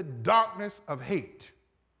leave the darkness of hate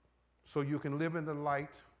so you can live in the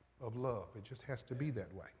light of love. It just has to be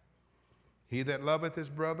that way. He that loveth his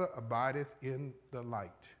brother abideth in the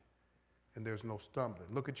light, and there's no stumbling.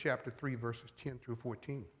 Look at chapter 3, verses 10 through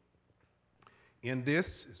 14. In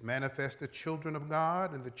this is manifest the children of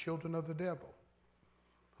God and the children of the devil.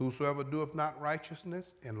 Whosoever doeth not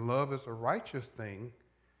righteousness, and love is a righteous thing,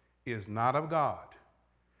 is not of God.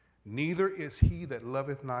 Neither is he that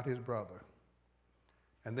loveth not his brother.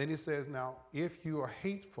 And then he says, now, if you are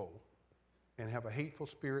hateful and have a hateful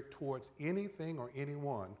spirit towards anything or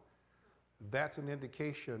anyone, that's an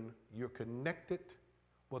indication you're connected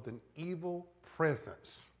with an evil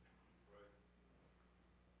presence.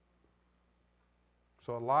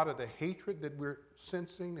 So a lot of the hatred that we're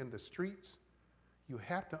sensing in the streets, you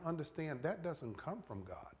have to understand that doesn't come from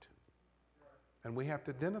God. And we have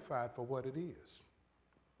to identify it for what it is.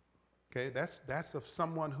 Okay, that's of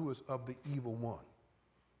someone who is of the evil one.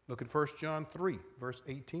 Look at 1 John 3, verse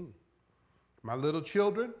 18. My little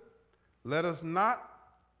children, let us not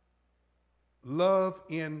love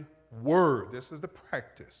in word. This is the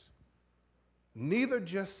practice. Neither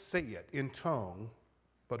just say it in tongue,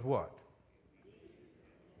 but what?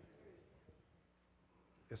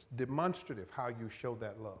 It's demonstrative how you show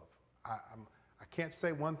that love. I can't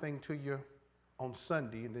say one thing to you on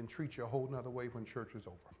Sunday and then treat you a whole nother way when church is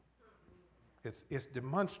over. It's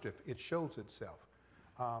demonstrative. It shows itself.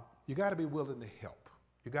 You got to be willing to help.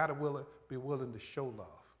 You got to be willing to show love.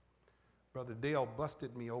 Brother Dale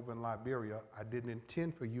busted me over in Liberia. I didn't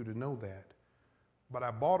intend for you to know that, but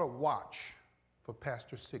I bought a watch for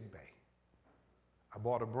Pastor Sigbay. I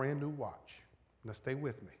bought a brand new watch. Now stay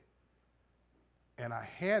with me. And I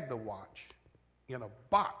had the watch in a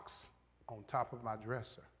box on top of my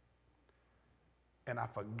dresser. And I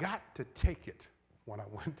forgot to take it when I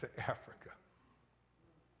went to Africa.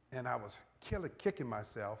 And I was kicking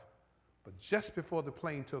myself, but just before the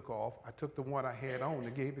plane took off, I took the one I had on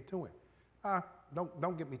and gave it to him.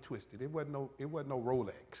 Don't get me twisted. It wasn't no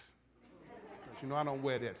Rolex. Because, you know, I don't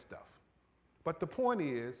wear that stuff. But the point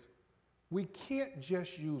is, we can't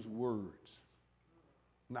just use words.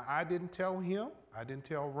 Now, I didn't tell him, I didn't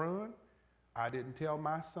tell Ron, I didn't tell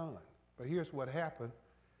my son. But here's what happened.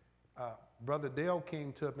 Brother Dale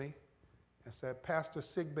came to me and said, Pastor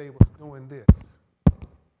Sigbay was doing this,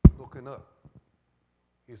 looking up.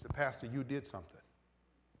 He said, Pastor, you did something.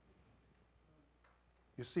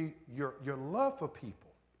 You see, your love for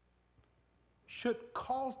people should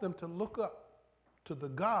cause them to look up to the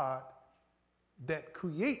God that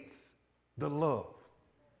creates the love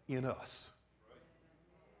in us.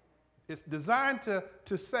 It's designed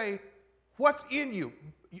to say, what's in you?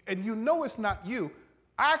 And you know it's not you.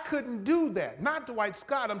 I couldn't do that. Not Dwight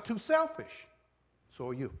Scott. I'm too selfish. So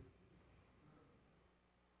are you.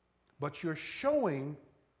 But you're showing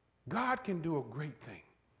God can do a great thing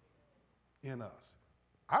in us.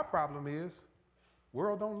 Our problem is,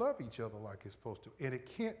 world don't love each other like it's supposed to. And it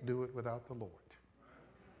can't do it without the Lord.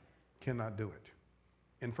 Cannot do it.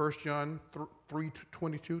 In 1 John 3,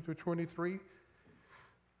 22 through 23,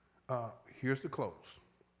 here's the close.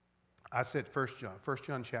 I said 1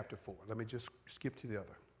 John chapter 4. Let me just skip to the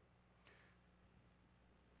other.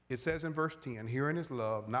 It says in verse 10, herein is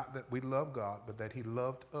love, not that we love God, but that he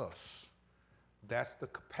loved us. That's the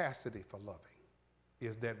capacity for loving,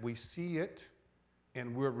 is that we see it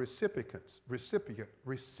and we're recipients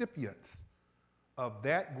of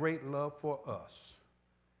that great love for us.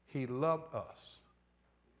 He loved us.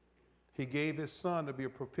 He gave his son to be a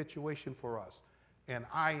propitiation for us. And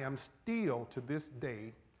I am still, to this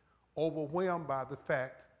day, overwhelmed by the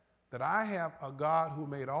fact that I have a God who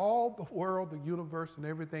made all the world, the universe, and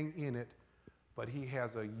everything in it, but he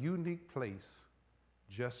has a unique place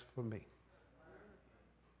just for me.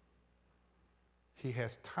 He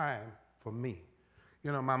has time for me.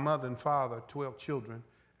 You know, my mother and father, 12 children,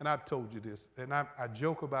 and I've told you this, and I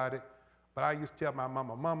joke about it, but I used to tell my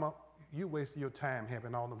mama, Mama, you wasted your time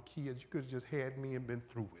having all them kids. You could have just had me and been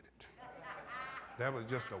through with it. That was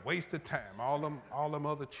just a waste of time. All them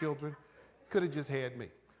other children could have just had me.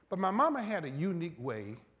 But my mama had a unique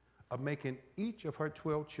way of making each of her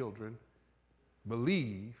 12 children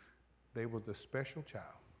believe they was a special child.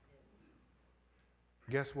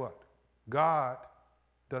 Guess what? God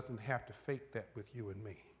doesn't have to fake that with you and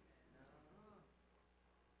me.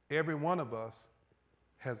 Every one of us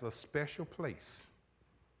has a special place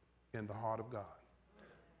in the heart of God.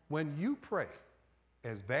 When you pray,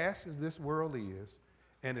 as vast as this world is,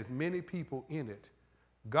 and as many people in it,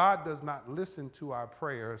 God does not listen to our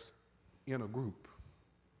prayers in a group.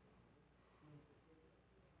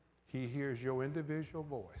 He hears your individual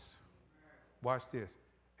voice. Watch this.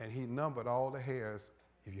 And he numbered all the hairs,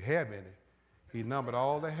 if you have any, he numbered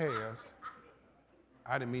all the hairs.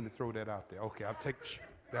 I didn't mean to throw that out there. Okay, I'll take,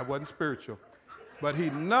 that wasn't spiritual. But he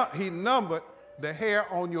numbered the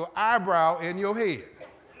hair on your eyebrow and your head.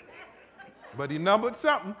 But he numbered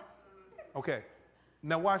something. Okay,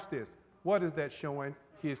 now watch this. What is that showing?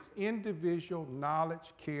 His individual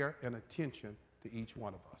knowledge, care, and attention to each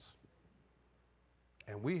one of us.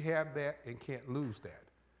 And we have that and can't lose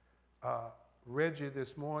that. Reggie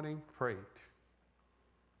this morning prayed.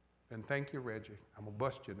 And thank you, Reggie. I'm going to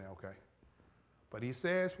bust you now, okay? But he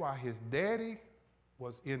says while his daddy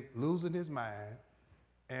was losing his mind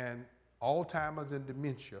and Alzheimer's and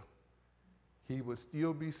dementia, he would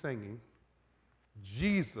still be singing,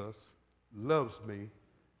 Jesus loves me.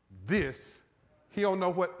 This, he don't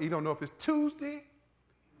know if it's Tuesday.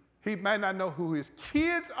 He might not know who his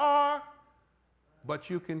kids are, but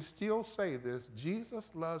you can still say this,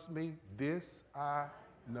 Jesus loves me, this I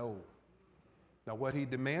know. Now what he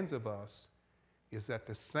demands of us is that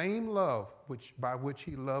the same love by which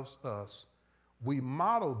he loves us, we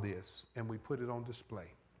model this and we put it on display.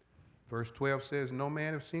 Verse 12 says, no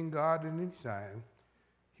man has seen God in any time.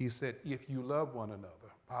 He said, if you love one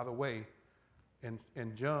another. By the way, in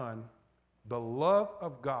John, the love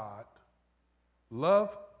of God,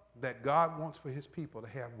 love that God wants for his people to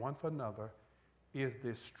have one for another, is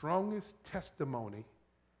the strongest testimony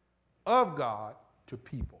of God to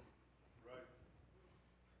people. Right.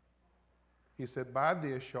 He said, by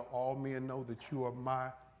this shall all men know that you are my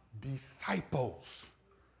disciples,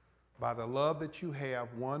 by the love that you have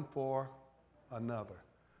one for another.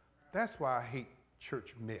 That's why I hate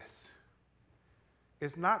church mess.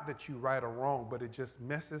 It's not that you right or wrong, but it just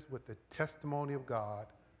messes with the testimony of God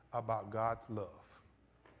about God's love.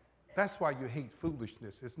 That's why you hate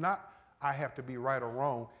foolishness. It's not I have to be right or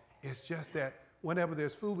wrong. It's just that whenever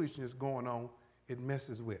there's foolishness going on, it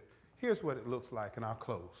messes with. Here's what it looks like, and I'll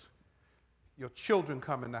close. Your children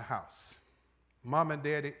come in the house. Mom and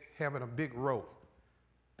daddy having a big row.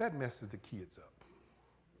 That messes the kids up.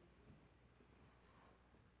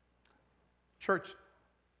 Church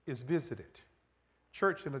is visited.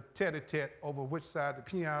 Church in a tete-a-tete over which side the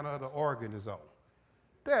piano or the organ is on.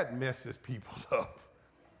 That messes people up.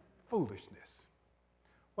 Foolishness.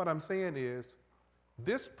 What I'm saying is,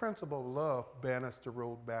 this principle of love, Bannister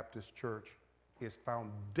Road Baptist Church, is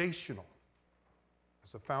foundational.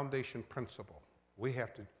 It's a foundation principle. We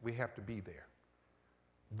have to be there.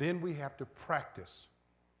 Then we have to practice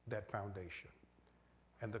that foundation.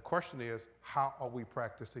 And the question is, how are we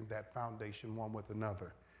practicing that foundation one with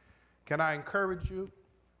another? Can I encourage you?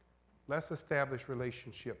 Let's establish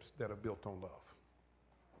relationships that are built on love.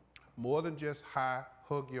 More than just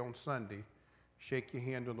hug you on Sunday, shake your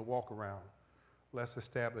hand on the walk around. Let's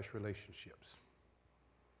establish relationships.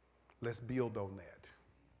 Let's build on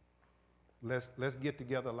that. Let's get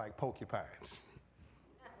together like porcupines.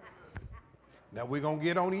 Now we're going to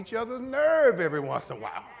get on each other's nerve every once in a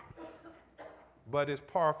while. But it's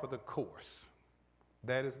par for the course.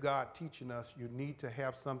 That is God teaching us you need to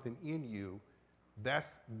have something in you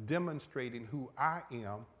that's demonstrating who I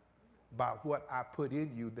am by what I put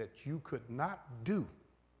in you that you could not do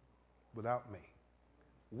without me.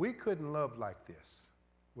 We couldn't love like this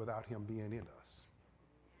without him being in us.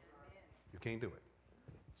 You can't do it.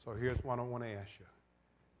 So here's what I want to ask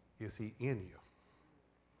you. Is he in you?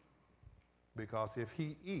 Because if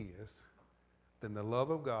he is, then the love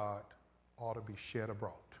of God ought to be shed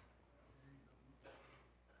abroad.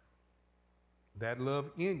 That love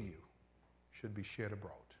in you should be shed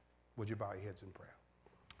abroad. Would you bow your heads in prayer?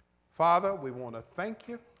 Father, we want to thank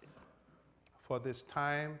you for this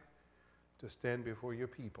time to stand before your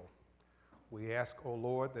people. We ask, O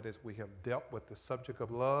Lord, that as we have dealt with the subject of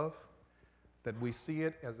love, that we see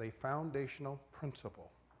it as a foundational principle,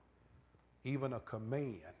 even a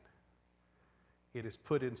command. It is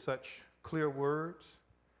put in such clear words,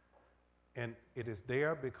 and it is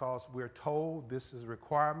there because we're told this is a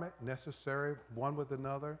requirement, necessary, one with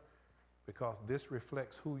another, because this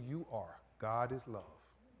reflects who you are. God is love.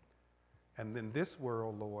 And in this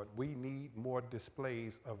world, Lord, we need more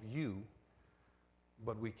displays of you,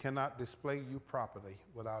 but we cannot display you properly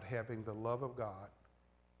without having the love of God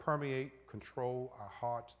permeate, control our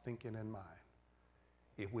hearts, thinking, and mind.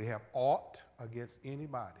 If we have aught against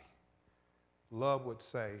anybody, love would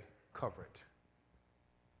say, cover it.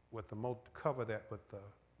 Cover that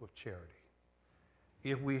with charity.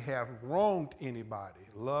 If we have wronged anybody,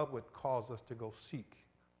 love would cause us to go seek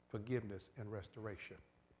forgiveness and restoration.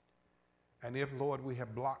 And if, Lord, we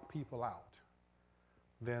have blocked people out,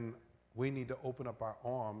 then we need to open up our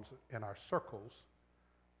arms and our circles,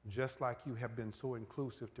 just like you have been so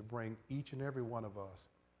inclusive to bring each and every one of us,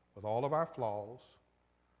 with all of our flaws,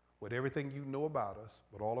 with everything you know about us,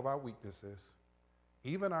 with all of our weaknesses,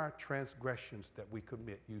 even our transgressions that we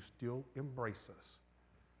commit, you still embrace us.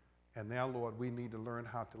 And now, Lord, we need to learn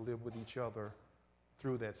how to live with each other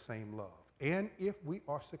through that same love. And if we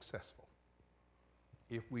are successful,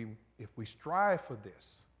 if we strive for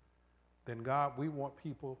this, then God, we want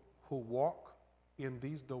people who walk in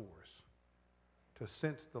these doors to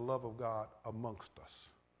sense the love of God amongst us.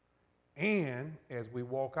 And as we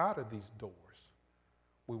walk out of these doors,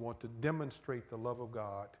 we want to demonstrate the love of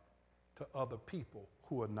God to other people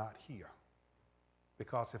who are not here.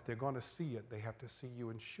 Because if they're going to see it, they have to see you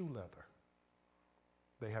in shoe leather.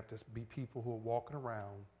 They have to be people who are walking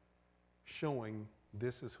around showing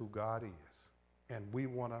this is who God is. And we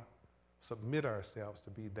want to submit ourselves to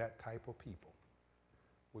be that type of people.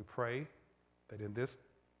 We pray that in this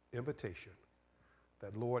invitation,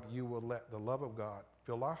 that, Lord, you will let the love of God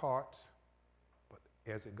fill our hearts, but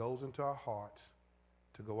as it goes into our hearts,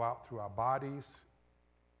 to go out through our bodies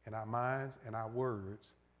and our minds and our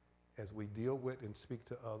words as we deal with and speak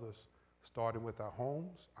to others, starting with our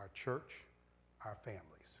homes, our church, our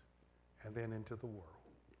families, and then into the world.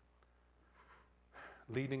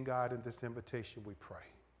 Leading God in this invitation, we pray.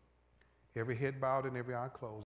 Every head bowed and every eye closed.